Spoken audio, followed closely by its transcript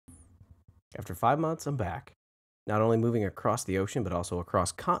After 5 months, I'm back. Not only moving across the ocean, but also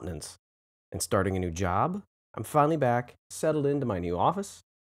across continents and starting a new job. I'm finally back, settled into my new office.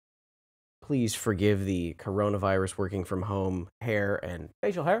 Please forgive the coronavirus working from home hair and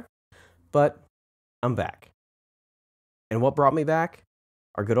facial hair, but I'm back. And what brought me back?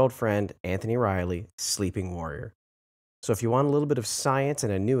 Our good old friend, Anthony Riley, Sleeping Warrior. So if you want a little bit of science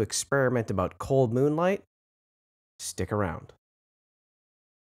and a new experiment about cold moonlight, stick around.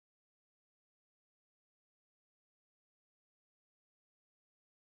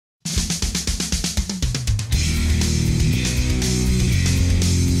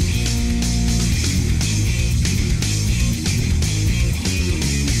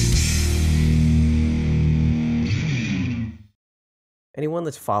 Anyone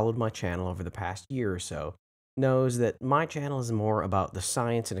that's followed my channel over the past year or so knows that my channel is more about the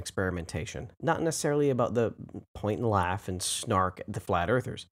science and experimentation, not necessarily about the point and laugh and snark at the flat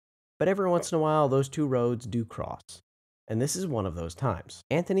earthers. But every once in a while, those two roads do cross. And this is one of those times.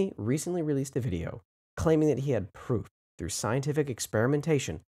 Anthony recently released a video claiming that he had proof through scientific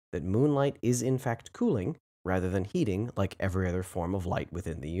experimentation that moonlight is in fact cooling rather than heating like every other form of light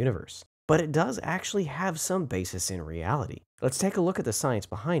within the universe. But it does actually have some basis in reality. Let's take a look at the science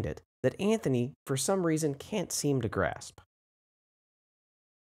behind it that Anthony, for some reason, can't seem to grasp.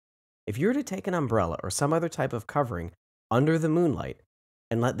 If you were to take an umbrella or some other type of covering under the moonlight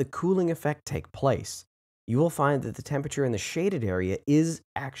and let the cooling effect take place, you will find that the temperature in the shaded area is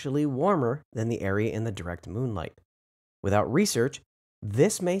actually warmer than the area in the direct moonlight. Without research,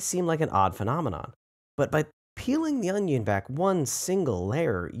 this may seem like an odd phenomenon, but by peeling the onion back one single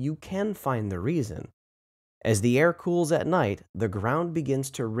layer, you can find the reason. As the air cools at night, the ground begins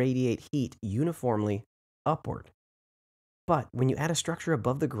to radiate heat uniformly upward. But when you add a structure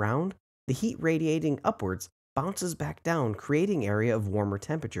above the ground, the heat radiating upwards bounces back down, creating an area of warmer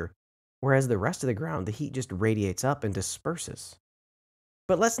temperature, whereas the rest of the ground, the heat just radiates up and disperses.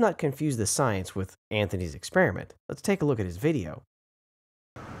 But let's not confuse the science with Anthony's experiment. Let's take a look at his video.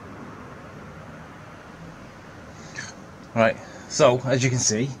 Right, so as you can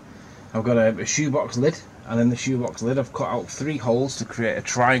see, I've got a shoebox lid, and in the shoebox lid I've cut out 3 holes to create a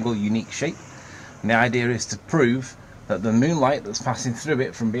triangle unique shape. And the idea is to prove that the moonlight that's passing through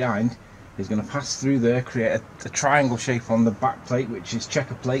it from behind is going to pass through there, create a triangle shape on the back plate, which is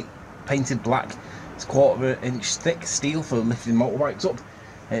checker plate, painted black. It's 1/4 inch thick steel for lifting motorbikes up.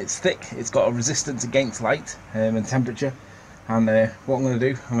 It's thick, it's got a resistance against light and temperature. And what I'm going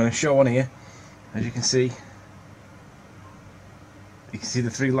to do, I'm going to show on here, as you can see the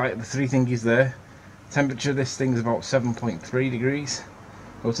three thingies there. Temperature, this thing's about 7.3 degrees.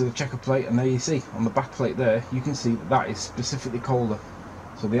 Go to the checker plate, and there you see on the back plate there, you can see that is specifically colder.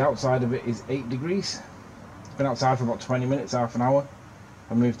 So the outside of it is 8 degrees. It's been outside for about 20 minutes, half an hour.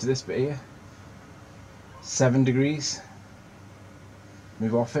 I move to this bit here, 7 degrees.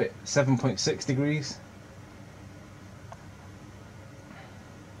 Move off it, 7.6 degrees.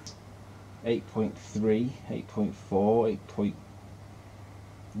 8.3, 8.4, 8.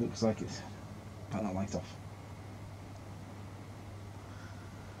 Looks like it's... Turn that light off.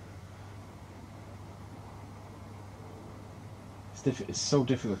 It's so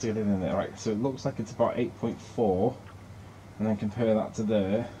difficult to get in there. Right, so it looks like it's about 8.4, and then compare that to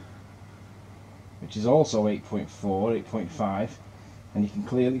there, which is also 8.4, 8.5, and you can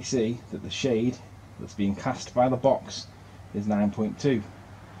clearly see that the shade that's being cast by the box is 9.2,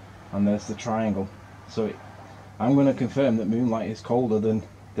 and there's the triangle. So I'm going to confirm that moonlight is colder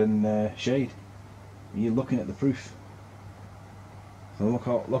than shade. You're looking at the proof. So look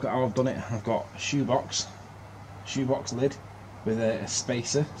at how I've done it. I've got a shoebox lid with a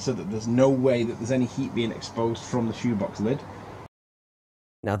spacer, so that there's no way that there's any heat being exposed from the shoebox lid.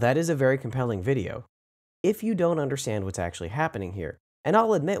 Now that is a very compelling video, if you don't understand what's actually happening here. And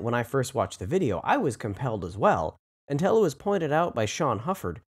I'll admit, when I first watched the video, I was compelled as well, until it was pointed out by Sean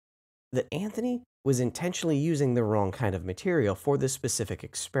Hufford that Anthony was intentionally using the wrong kind of material for this specific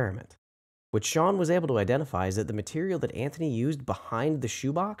experiment. What Sean was able to identify is that the material that Anthony used behind the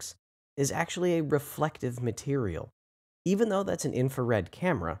shoebox is actually a reflective material. Even though that's an infrared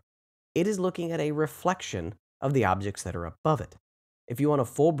camera, it is looking at a reflection of the objects that are above it. If you want a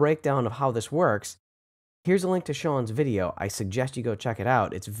full breakdown of how this works, here's a link to Sean's video. I suggest you go check it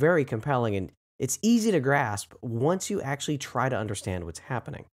out. It's very compelling, and it's easy to grasp once you actually try to understand what's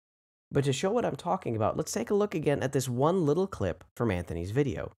happening. But to show what I'm talking about, let's take a look again at this one little clip from Anthony's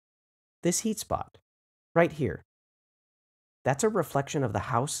video. This heat spot, right here, that's a reflection of the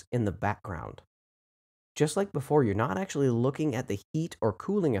house in the background. Just like before, you're not actually looking at the heat or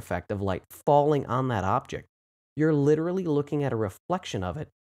cooling effect of light falling on that object. You're literally looking at a reflection of it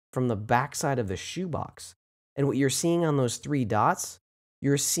from the backside of the shoebox. And what you're seeing on those 3 dots,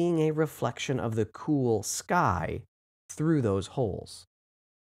 you're seeing a reflection of the cool sky through those holes.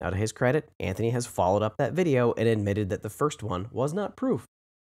 Now, to his credit, Anthony has followed up that video and admitted that the first one was not proof.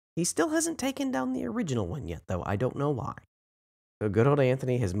 He still hasn't taken down the original one yet, though. I don't know why. So good old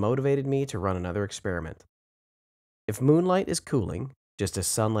Anthony has motivated me to run another experiment. If moonlight is cooling, just as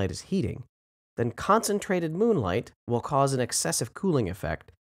sunlight is heating, then concentrated moonlight will cause an excessive cooling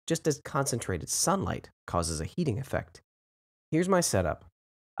effect, just as concentrated sunlight causes a heating effect. Here's my setup.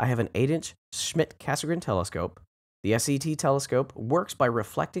 I have an 8-inch Schmidt-Cassegrain telescope. The SET telescope works by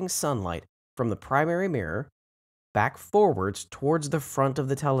reflecting sunlight from the primary mirror back forwards towards the front of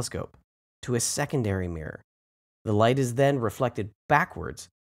the telescope to a secondary mirror. The light is then reflected backwards,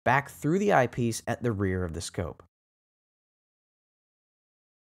 back through the eyepiece at the rear of the scope.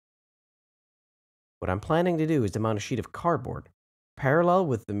 What I'm planning to do is to mount a sheet of cardboard parallel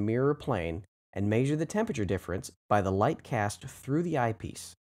with the mirror plane and measure the temperature difference by the light cast through the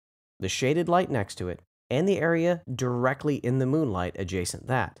eyepiece, the shaded light next to it, and the area directly in the moonlight adjacent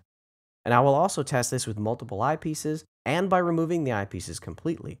that. And I will also test this with multiple eyepieces and by removing the eyepieces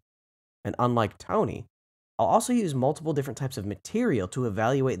completely. And unlike Tony, I'll also use multiple different types of material to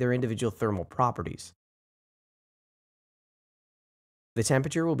evaluate their individual thermal properties. The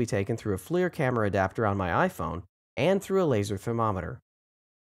temperature will be taken through a FLIR camera adapter on my iPhone and through a laser thermometer.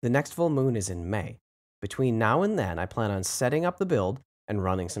 The next full moon is in May. Between now and then, I plan on setting up the build and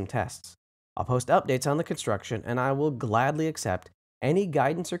running some tests. I'll post updates on the construction, and I will gladly accept any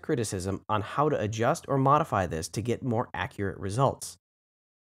guidance or criticism on how to adjust or modify this to get more accurate results.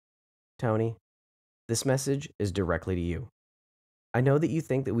 Tony, this message is directly to you. I know that you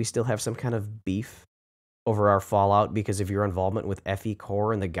think that we still have some kind of beef over our fallout because of your involvement with FE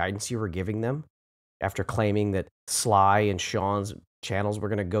Core and the guidance you were giving them after claiming that Sly and Sean's channels were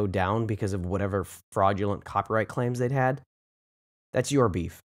going to go down because of whatever fraudulent copyright claims they'd had. That's your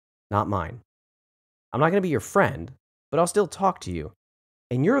beef, not mine. I'm not going to be your friend, but I'll still talk to you.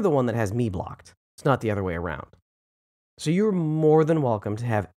 And you're the one that has me blocked. It's not the other way around. So you're more than welcome to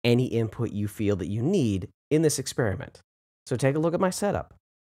have any input you feel that you need in this experiment. So take a look at my setup.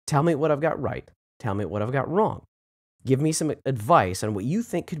 Tell me what I've got right. Tell me what I've got wrong. Give me some advice on what you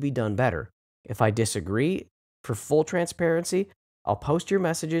think could be done better. If I disagree, for full transparency, I'll post your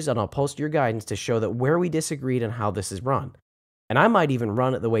messages and I'll post your guidance to show that where we disagreed and how this is run. And I might even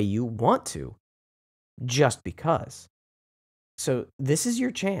run it the way you want to, just because. So this is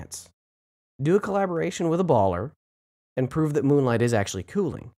your chance. Do a collaboration with a baller and prove that moonlight is actually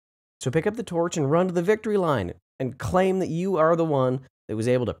cooling. So pick up the torch and run to the victory line and claim that you are the one that was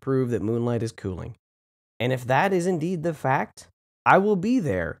able to prove that moonlight is cooling. And if that is indeed the fact, I will be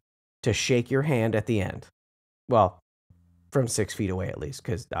there to shake your hand at the end. Well, from 6 feet away at least,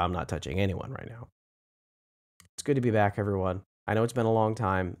 because I'm not touching anyone right now. It's good to be back, everyone. I know it's been a long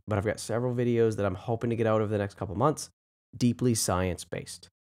time, but I've got several videos that I'm hoping to get out over the next couple months, deeply science-based.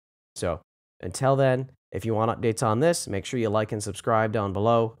 So until then, if you want updates on this, make sure you like and subscribe down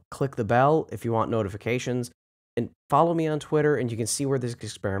below. Click the bell if you want notifications, and follow me on Twitter, and you can see where this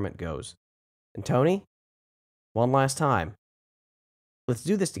experiment goes. And Tony, one last time, let's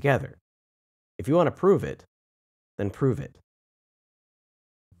do this together. If you want to prove it, then prove it.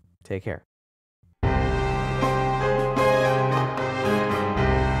 Take care.